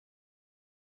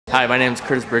Hi, my name is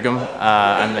Curtis Brigham.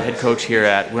 I'm the head coach here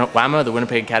at WAMA, the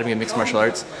Winnipeg Academy of Mixed Martial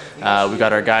Arts. We've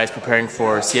got our guys preparing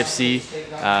for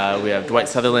CFC. We have Dwight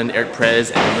Sutherland, Eric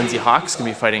Perez, and Lindsey Hawks going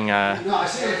to be fighting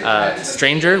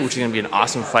Stranger, which is going to be an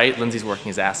awesome fight. Lindsey's working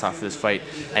his ass off for this fight,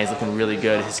 and he's looking really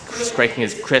good. His striking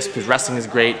is crisp, his wrestling is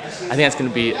great. I think that's going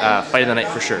to be fight of the night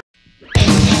for sure.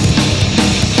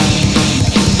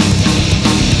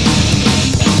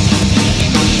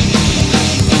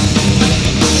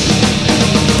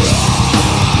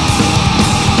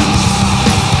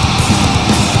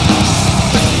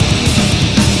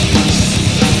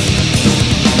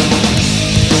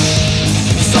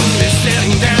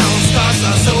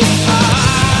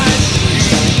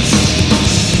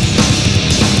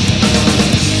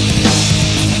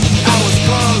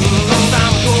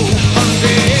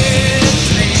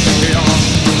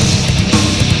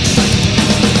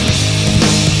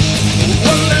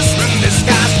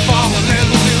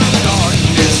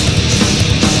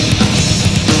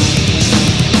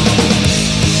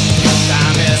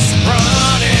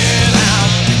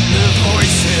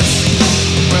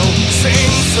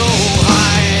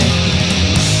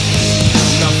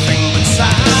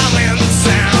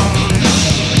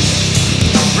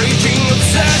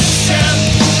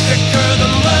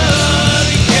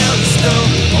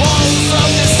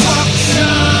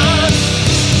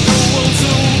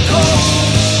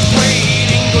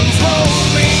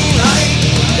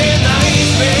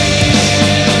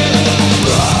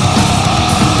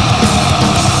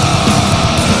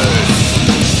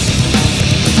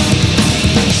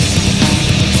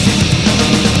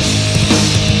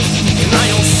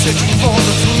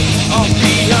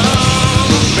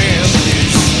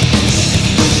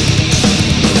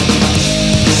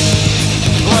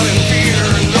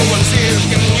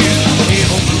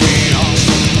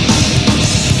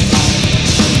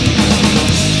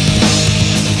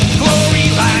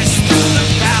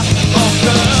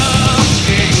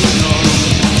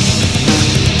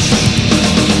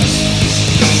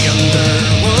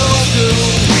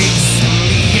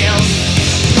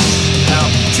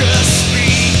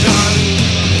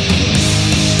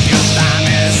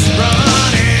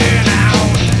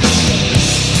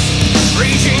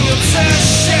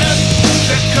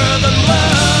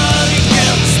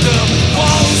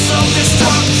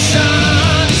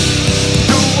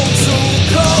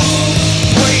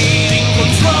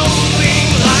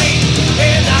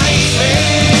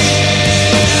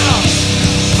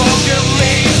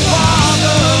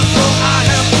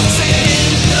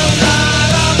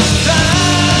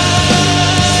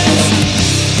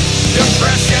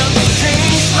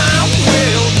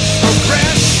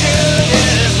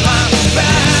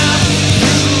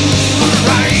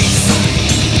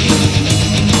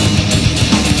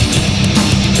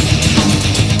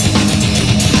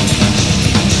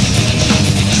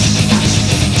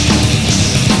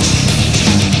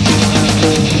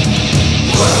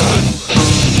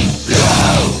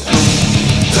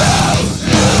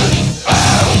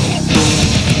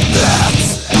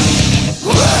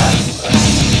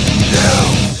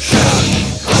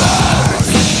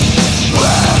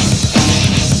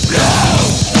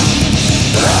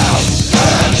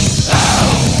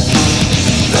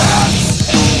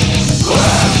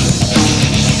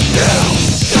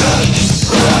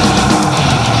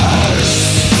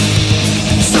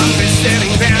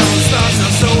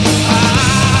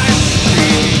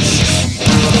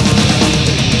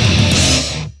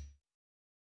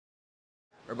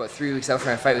 We're about 3 weeks out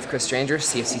from a fight with Chris Stranger,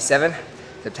 CFC 7,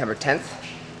 September 10th.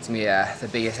 It's going to be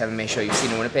the biggest MMA show you've seen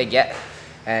in Winnipeg yet,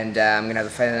 and I'm going to have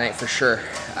the fight of the night for sure.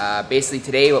 Basically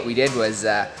today what we did was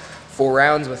 4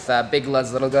 rounds with big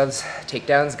gloves, little gloves,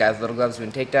 takedowns. Guys with little gloves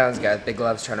doing takedowns, guys with big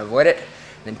gloves trying to avoid it,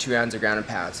 and then 2 rounds of ground and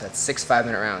pound. So that's 6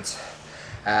 5-minute rounds.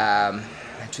 I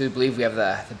truly believe we have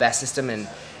the best system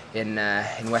in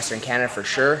Western Canada for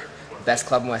sure. The best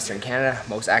club in Western Canada,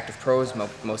 most active pros,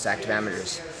 most active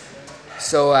amateurs.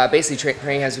 So basically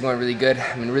training has been going really good.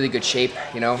 I'm in really good shape,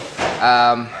 you know.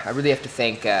 I really have to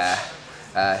thank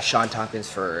Sean Tompkins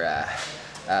for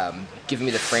giving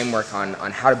me the framework on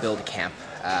how to build a camp.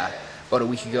 About a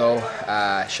week ago,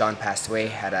 Sean passed away,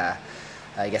 had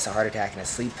I guess a heart attack in his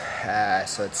sleep.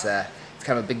 So it's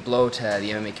kind of a big blow to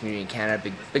the MMA community in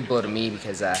Canada, big blow to me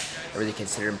because I really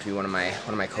consider him to be one of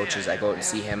my coaches. I go out and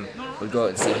see him, would go out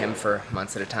and see him for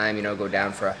months at a time, you know, go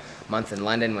down for a month in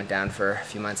London, went down for a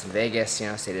few months in Vegas, you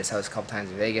know, stayed at his house a couple times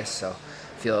in Vegas, so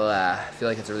feel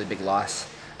like it's a really big loss.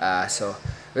 So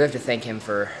we have to thank him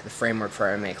for the framework for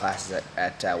our MMA classes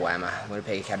at WAMA,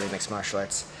 Winnipeg Academy of Mixed Martial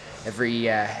Arts.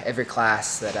 Every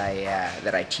class that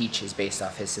I teach is based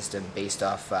off his system, based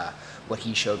off what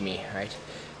he showed me, right?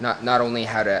 not only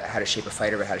how to shape a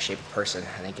fighter, but how to shape a person.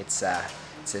 I think it's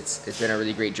been a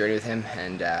really great journey with him,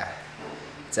 and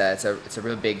it's a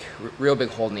real big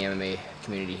hold in the MMA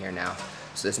community here now.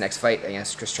 So this next fight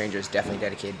against Chris Stranger is definitely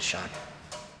dedicated to Sean.